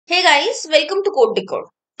Hey guys, welcome to Decode.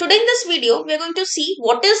 Today in this video, we are going to see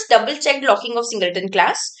what is double-checked locking of singleton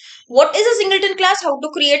class, what is a singleton class, how to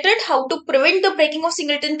create it, how to prevent the breaking of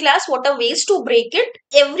singleton class, what are ways to break it,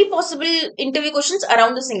 every possible interview questions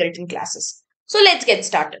around the singleton classes. So let's get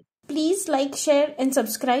started. Please like, share and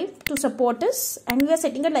subscribe to support us, and we are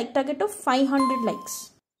setting a like target of 500 likes.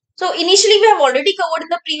 So initially we have already covered in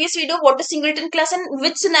the previous video what is singleton class and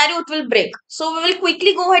which scenario it will break. So we will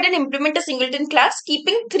quickly go ahead and implement a singleton class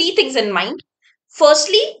keeping three things in mind.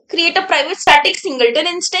 Firstly, create a private static singleton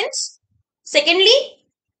instance. Secondly,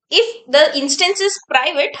 if the instance is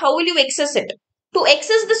private, how will you access it? To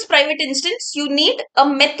access this private instance, you need a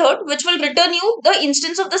method which will return you the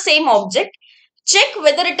instance of the same object. Check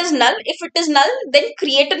whether it is null. If it is null, then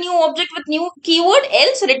create a new object with new keyword,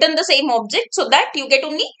 else return the same object so that you get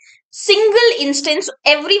only single instance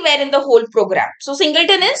everywhere in the whole program. So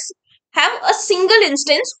singleton is have a single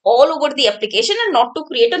instance all over the application and not to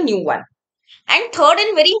create a new one. And third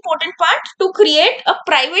and very important part, to create a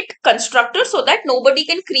private constructor so that nobody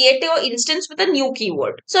can create your instance with a new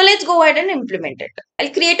keyword. So let's go ahead and implement it.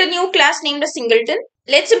 I'll create a new class named as singleton.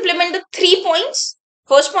 Let's implement the 3 points.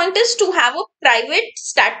 First point is to have a private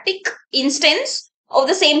static instance of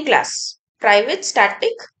the same class. Private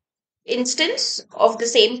static instance of the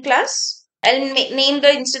same class. I'll name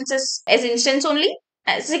the instances as instance only.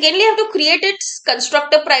 Secondly, I have to create its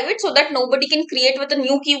constructor private so that nobody can create with a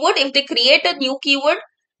new keyword. If they create a new keyword,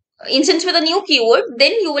 instance with a new keyword,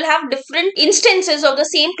 then you will have different instances of the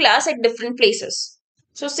same class at different places.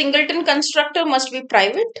 So singleton constructor must be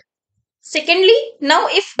private. Secondly, now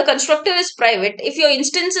if the constructor is private, if your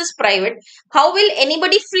instance is private, how will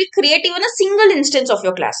anybody create even a single instance of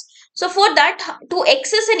your class? So for that, to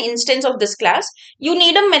access an instance of this class, you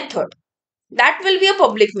need a method. That will be a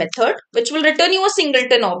public method which will return you a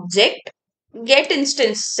singleton object,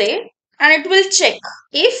 getInstance say, and it will check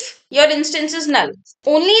if your instance is null.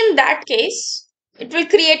 Only in that case, it will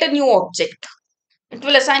create a new object. It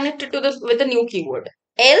will assign it with a new keyword.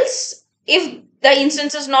 Else, if the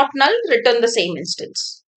instance is not null, return the same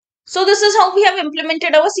instance. So this is how we have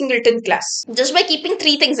implemented our singleton class, just by keeping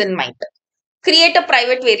three things in mind. Create a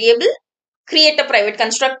private variable, create a private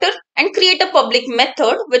constructor, and create a public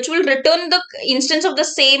method which will return the instance of the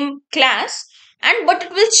same class, but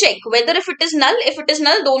it will check whether if it is null. If it is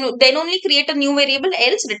null, then only create a new variable,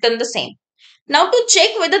 else return the same. Now to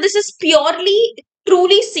check whether this is purely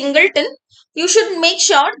truly singleton, you should make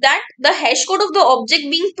sure that the hash code of the object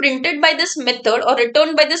being printed by this method or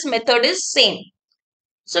returned by this method is same.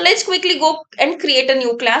 So let's quickly go and create a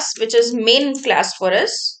new class which is main class for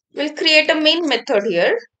us. We'll create a main method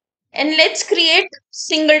here. And let's create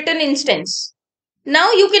singleton instance.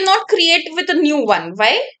 Now you cannot create with a new one.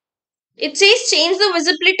 Why? It says change the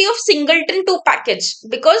visibility of singleton to package.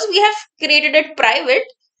 Because we have created it private,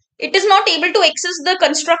 it is not able to access the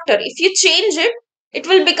constructor. If you change it, it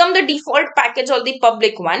will become the default package or the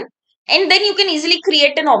public one. And then you can easily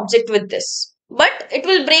create an object with this. But it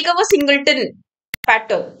will break our singleton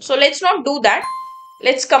pattern. So let's not do that.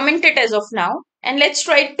 Let's comment it as of now. And let's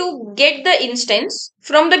try to get the instance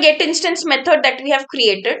from the getInstance method that we have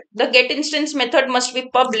created. The getInstance method must be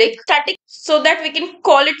public, static, so that we can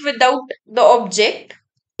call it without the object,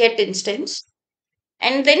 getInstance.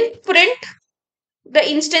 And then print the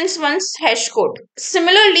instance one's hash code.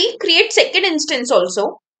 Similarly, create second instance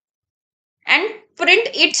also and print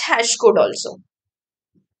its hash code also.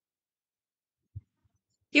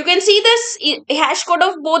 You can see this hash code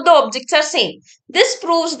of both the objects are same. This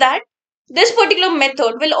proves that this particular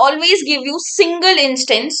method will always give you single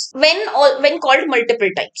instance when called multiple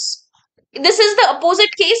times. This is the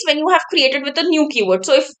opposite case when you have created with a new keyword.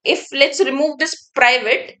 So if let's remove this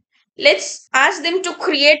private, let's ask them to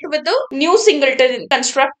create with a new singleton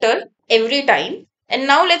constructor every time. And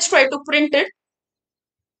now let's try to print it.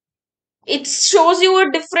 It shows you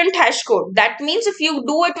a different hash code. That means if you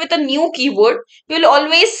do it with a new keyword, you will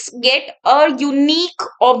always get a unique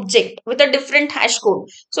object with a different hash code.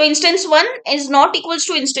 So instance 1 is not equals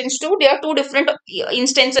to instance 2. They are two different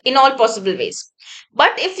instances in all possible ways.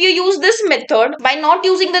 But if you use this method by not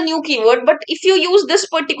using the new keyword, but if you use this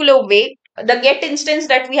particular way, the get instance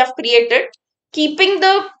that we have created, keeping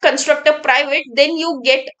the constructor private, then you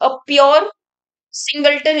get a pure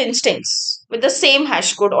singleton instance with the same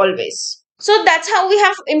hash code always. So that's how we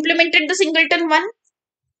have implemented the singleton one.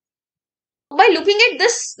 By looking at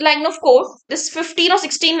this line of code, this 15 or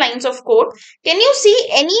 16 lines of code, can you see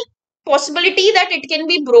any possibility that it can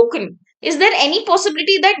be broken? Is there any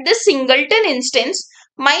possibility that this singleton instance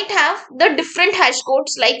might have the different hash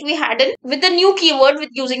codes like we had in with the new keyword with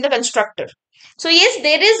using the constructor. So yes,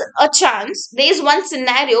 there is a chance, there is one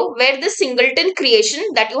scenario where the singleton creation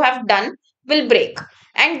that you have done will break,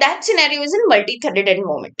 and that scenario is in multi-threaded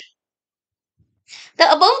environment.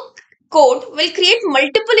 The above code will create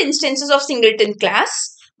multiple instances of singleton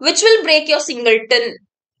class, which will break your singleton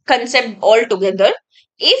concept altogether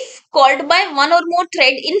if called by one or more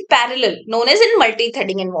thread in parallel, known as in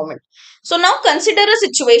multi-threading environment. So now consider a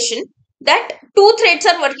situation that two threads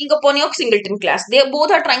are working upon your singleton class. They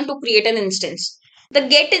both are trying to create an instance. The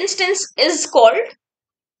get instance is called.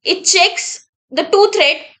 It checks the two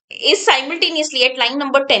thread is simultaneously at line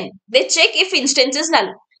number 10. They check if instance is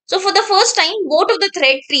null. So for the first time, both of the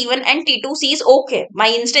thread T1 and T2 sees, okay, my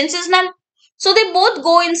instance is null. So they both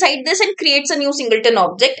go inside this and creates a new singleton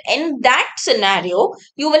object. In that scenario,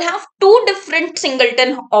 you will have two different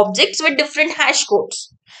singleton objects with different hash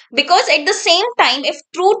codes. Because at the same time, if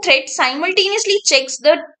two thread simultaneously checks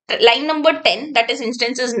the line number 10, that is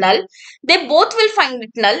instance is null, they both will find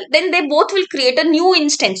it null, then they both will create a new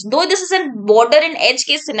instance. Though this is a border and edge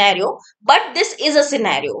case scenario, but this is a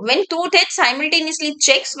scenario when two threads simultaneously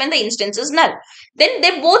checks when the instance is null, then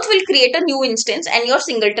they both will create a new instance and your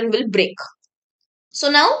singleton will break. So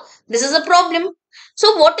now this is a problem.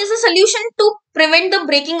 So what is the solution to prevent the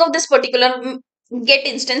breaking of this particular get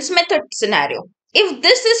instance method scenario? If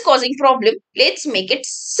this is causing problem, let's make it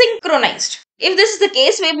synchronized. If this is the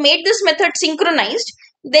case, we've made this method synchronized.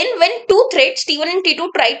 Then when two threads T1 and T2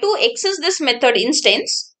 try to access this method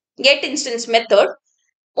instance, get instance method,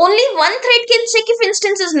 only one thread can check if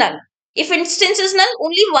instance is null. If instance is null,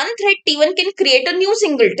 only one thread T1 can create a new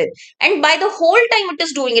singleton. And by the whole time it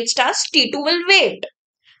is doing its task, T2 will wait.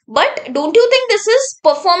 But don't you think this is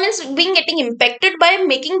performance being getting impacted by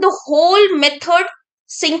making the whole method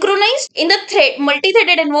synchronized? In the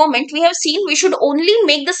multi-threaded environment, we have seen we should only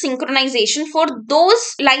make the synchronization for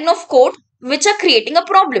those line of code which are creating a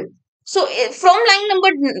problem. So from line number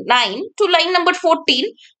 9 to line number 14,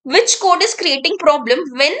 which code is creating problem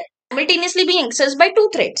when simultaneously being accessed by two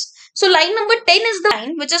threads? So line number 10 is the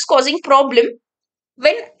line which is causing problem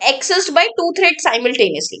when accessed by two threads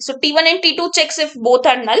simultaneously. So T1 and T2 checks if both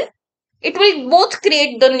are null. It will both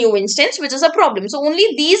create the new instance, which is a problem. So only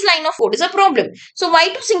these line of code is a problem. So why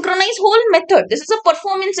to synchronize whole method? This is a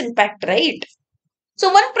performance impact, right? So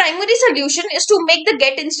one primary solution is to make the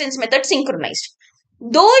get instance method synchronized.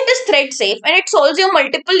 Though it is thread safe and it solves your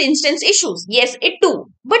multiple instance issues, yes, it do,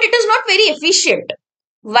 but it is not very efficient.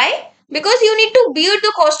 Why? Because you need to bear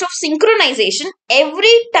the cost of synchronization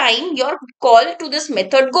every time your call to this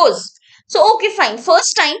method goes. So okay, fine.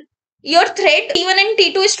 First time your thread T1 and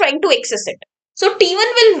T2 is trying to access it. So T1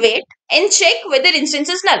 will wait and check whether instance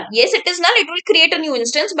is null. Yes, it is null. It will create a new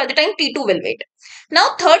instance by the time T2 will wait.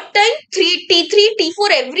 Now third time T3,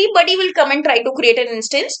 T4, everybody will come and try to create an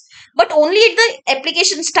instance. But only at the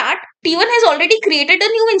application start, T1 has already created a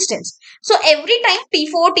new instance. So every time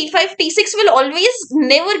T4, T5, T6 will always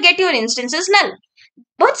never get your instances null.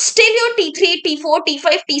 But still your T3, T4,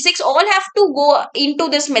 T5, T6 all have to go into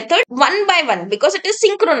this method one by one because it is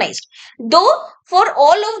synchronized. Though for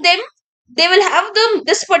all of them, they will have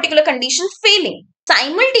this particular condition failing.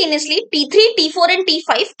 Simultaneously, T3, T4 and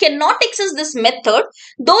T5 cannot access this method,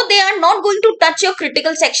 though they are not going to touch your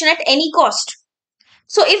critical section at any cost.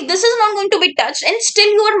 So if this is not going to be touched and still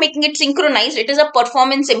you are making it synchronized, it is a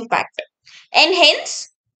performance impact. And hence,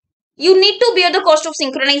 you need to bear the cost of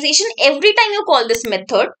synchronization every time you call this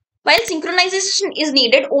method, while synchronization is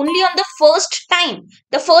needed only on the first time.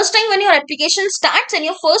 The first time when your application starts and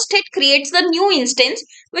your first thread creates the new instance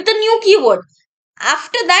with a new keyword.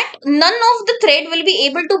 After that, none of the thread will be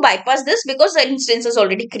able to bypass this because the instance is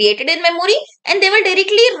already created in memory and they will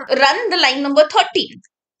directly run the line number 13.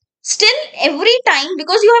 Still, every time,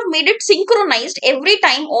 because you have made it synchronized, every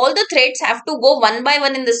time all the threads have to go one by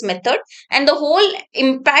one in this method and the whole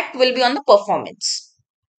impact will be on the performance.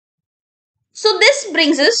 So this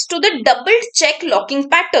brings us to the double check locking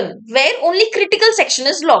pattern where only critical section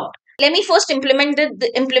is locked. Let me first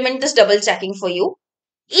implement this double checking for you.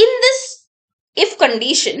 In this if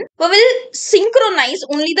condition, we will synchronize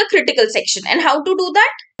only the critical section. And how to do that?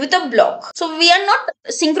 With a block. So we are not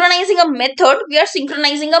synchronizing a method, we are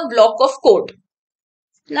synchronizing a block of code.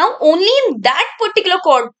 Now only in that particular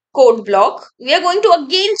code block, we are going to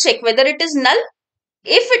again check whether it is null.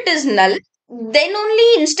 If it is null, then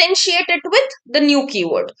only instantiate it with the new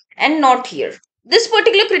keyword and not here. This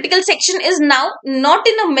particular critical section is now not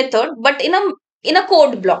in a method but in a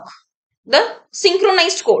code block, the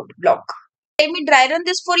synchronized code block. Let me dry run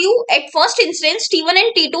this for you. At first instance, T1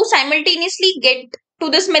 and T2 simultaneously get to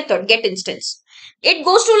this method, get instance. it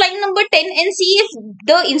goes to line number 10 and see if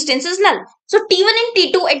the instance is null. So T1 and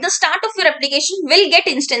T2 at the start of your application will get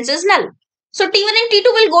instances null. So T1 and T2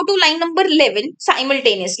 will go to line number 11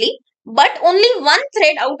 simultaneously, but only one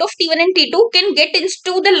thread out of T1 and T2 can get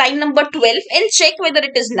into the line number 12 and check whether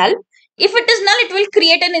it is null. If it is null, it will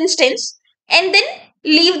create an instance and then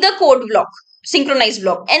leave the code block, synchronized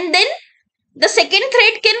block, and then the second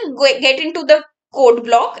thread can get into the code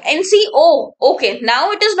block and see, oh, okay,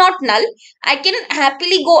 now it is not null. I can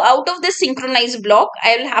happily go out of this synchronized block.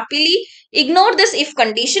 I will happily ignore this if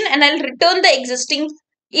condition and I'll return the existing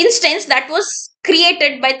instance that was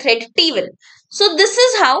created by thread T1. So this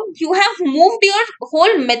is how you have moved your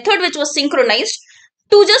whole method which was synchronized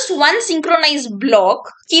to just one synchronized block,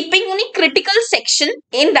 keeping only critical section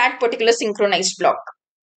in that particular synchronized block.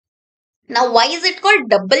 Now, why is it called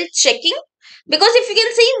double checking? Because if you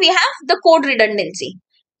can see, we have the code redundancy.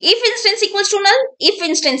 If instance equals to null, if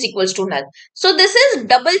instance equals to null. So this is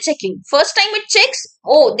double checking. First time it checks,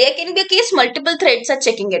 oh, there can be a case multiple threads are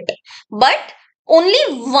checking it. But only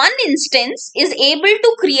one instance is able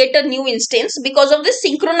to create a new instance because of this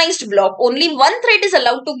synchronized block. Only one thread is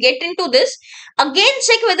allowed to get into this. Again,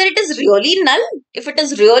 check whether it is really null. If it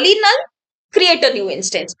is really null, create a new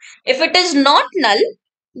instance. If it is not null,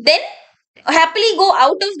 then happily go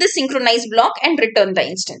out of the synchronized block and return the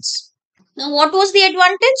instance. Now, what was the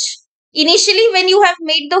advantage? Initially, when you have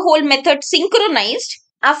made the whole method synchronized,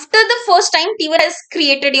 after the first time T1 has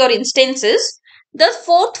created your instances, the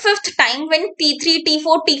fourth, fifth time when T3,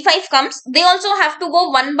 T4, T5 comes, they also have to go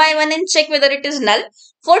one by one and check whether it is null.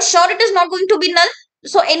 For sure, it is not going to be null.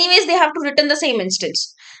 So anyways, they have to return the same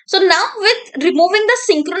instance. So now with removing the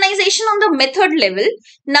synchronization on the method level,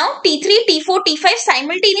 now T3, T4, T5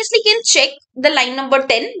 simultaneously can check the line number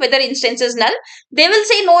 10 whether instance is null. They will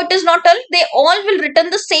say no, it is not null. They all will return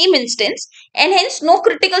the same instance and hence no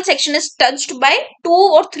critical section is touched by 2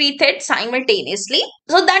 or 3 threads simultaneously.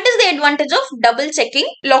 So that is the advantage of double checking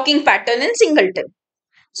locking pattern in singleton.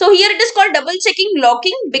 So here it is called double checking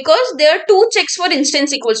locking because there are two checks for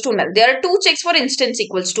instance equals to null. There are two checks for instance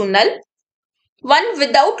equals to null. One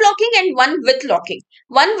without locking and one with locking.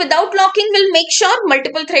 One without locking will make sure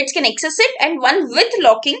multiple threads can access it, and one with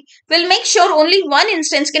locking will make sure only one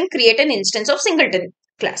instance can create an instance of singleton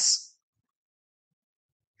class.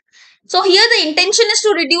 So here the intention is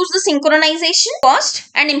to reduce the synchronization cost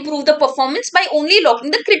and improve the performance by only locking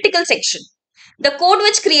the critical section. The code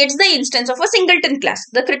which creates the instance of a singleton class.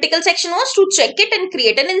 The critical section was to check it and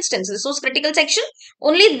create an instance. This was critical section.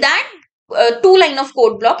 Only that 2 line of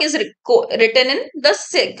code block is written in the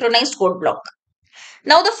synchronized code block.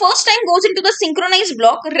 Now the first time goes into the synchronized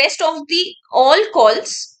block, rest of the all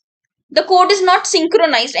calls, the code is not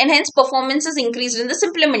synchronized and hence performance is increased in this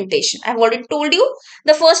implementation. I have already told you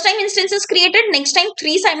the first time instance is created, next time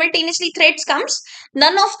 3 simultaneously threads comes,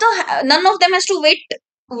 none of them has to wait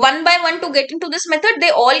one by one to get into this method. They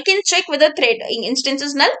all can check whether thread instance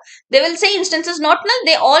is null. They will say instance is not null.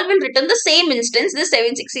 They all will return the same instance, this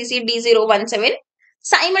 76CC D017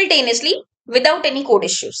 simultaneously without any code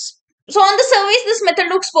issues. So on the surface, this method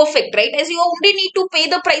looks perfect, right? As you only need to pay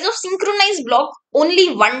the price of synchronized block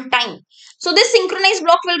only one time. So this synchronized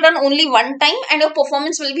block will run only one time and your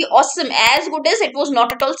performance will be awesome, as good as it was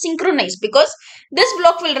not at all synchronized, because this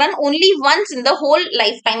block will run only once in the whole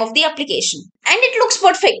lifetime of the application. And it looks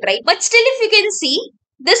perfect, right? But still, if you can see,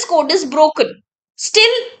 this code is broken.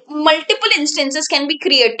 Still, multiple instances can be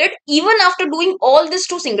created even after doing all this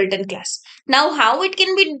to singleton class. Now, how it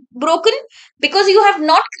can be broken? Because you have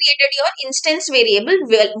not created your instance variable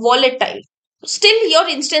volatile. Still, your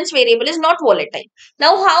instance variable is not volatile.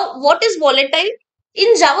 Now, what is volatile?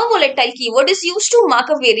 In Java, volatile keyword is used to mark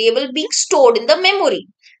a variable being stored in the memory.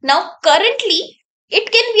 Now, currently,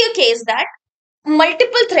 it can be a case that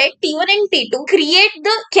multiple thread T1 and T2 create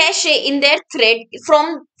the cache in their thread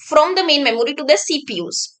from the main memory to the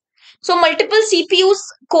CPUs. So multiple CPUs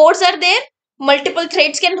cores are there. Multiple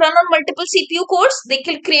threads can run on multiple CPU cores. They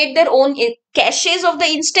can create their own caches of the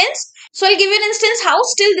instance. So I'll give you an instance how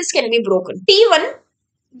still this can be broken. T1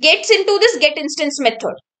 gets into this getInstance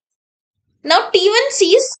method. Now T1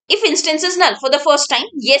 sees if instance is null for the first time.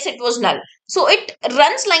 Yes, it was null. So it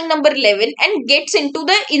runs line number 11 and gets into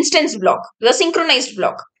the instance block, the synchronized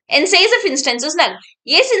block, and says if instance is null.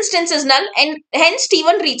 Yes, instance is null, and hence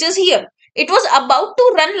T1 reaches here. It was about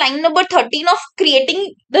to run line number 13 of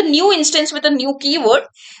creating the new instance with a new keyword.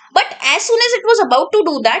 But as soon as it was about to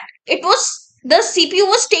do that, the CPU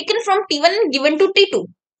was taken from T1 and given to T2.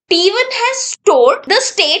 T1 has stored the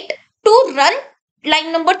state to run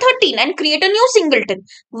line number 13 and create a new singleton,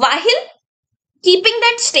 while keeping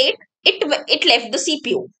that state it left the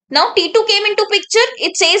CPU. Now T2 came into picture.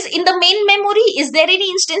 It says in the main memory, is there any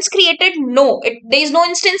instance created? No, there is no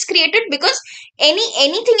instance created because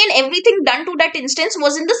anything and everything done to that instance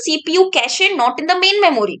was in the CPU cache, not in the main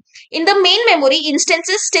memory. In the main memory, instance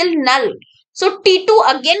is still null. So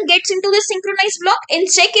T2 again gets into the synchronized block and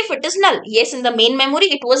check if it is null. Yes, in the main memory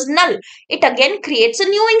it was null. It again creates a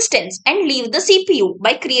new instance and leave the CPU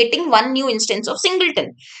by creating one new instance of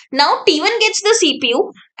singleton. Now T1 gets the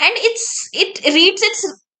CPU and it reads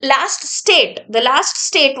its last state. The last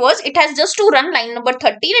state was it has just to run line number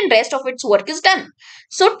 13 and rest of its work is done.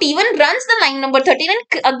 So T1 runs the line number 13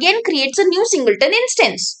 and again creates a new singleton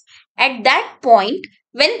instance. At that point,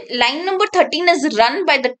 when line number 13 is run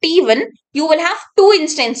by the T1, you will have two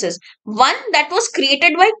instances. One that was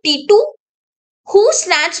created by T2 who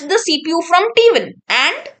snatched the CPU from T1,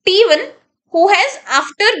 and T1 who has,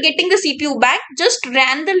 after getting the CPU back, just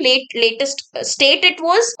ran the latest state it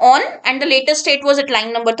was on, and the latest state was at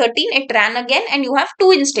line number 13. It ran again and you have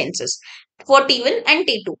two instances for T1 and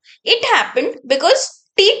T2. It happened because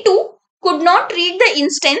T2 could not read the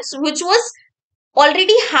instance which was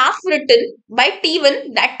already half written by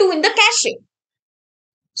T1, that too in the cache.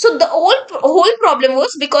 So the whole problem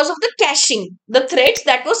was because of the caching, the threads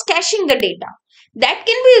that was caching the data. That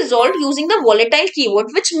can be resolved using the volatile keyword,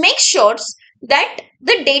 which makes sure that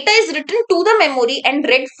the data is written to the memory and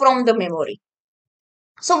read from the memory.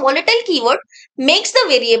 So volatile keyword makes the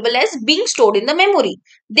variable as being stored in the memory.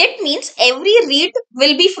 That means every read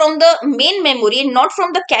will be from the main memory and not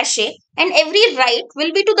from the cache, and every write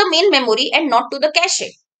will be to the main memory and not to the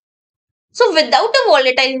cache. So without a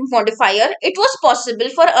volatile modifier, it was possible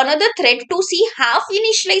for another thread to see half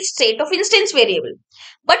initialized state of instance variable.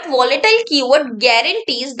 But volatile keyword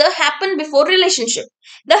guarantees the happen before relationship.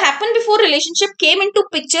 The happen before relationship came into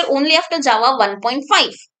picture only after Java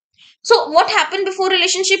 1.5. So what happened before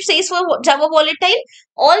relationship says for Java volatile?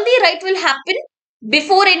 All the write will happen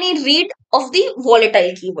before any read of the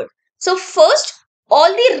volatile keyword. So first all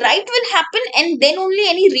the write will happen and then only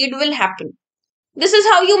any read will happen. This is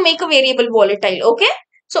how you make a variable volatile, okay?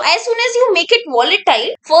 So as soon as you make it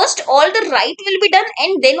volatile, first all the write will be done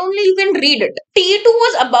and then only you can read it. T2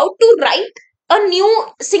 was about to write a new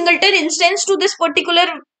singleton instance to this particular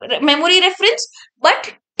memory reference,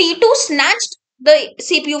 but T2 snatched the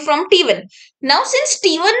CPU from T1. Now since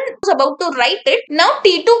T1 was about to write it, now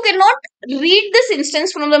T2 cannot read this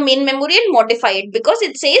instance from the main memory and modify it because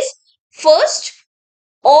it says first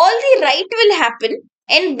all the write will happen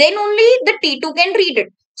and then only the T2 can read it.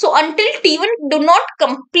 So until T1 do not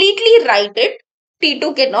completely write it,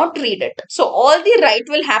 T2 cannot read it. So all the write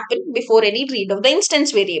will happen before any read of the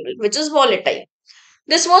instance variable, which is volatile.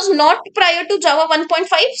 This was not prior to Java 1.5,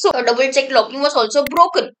 so double check locking was also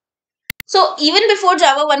broken. So even before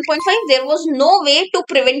Java 1.5, there was no way to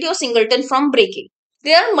prevent your singleton from breaking.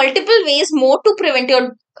 There are multiple ways more to prevent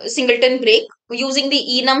your singleton break using the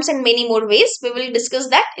enums and many more ways. We will discuss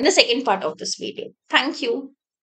that in the second part of this video. Thank you.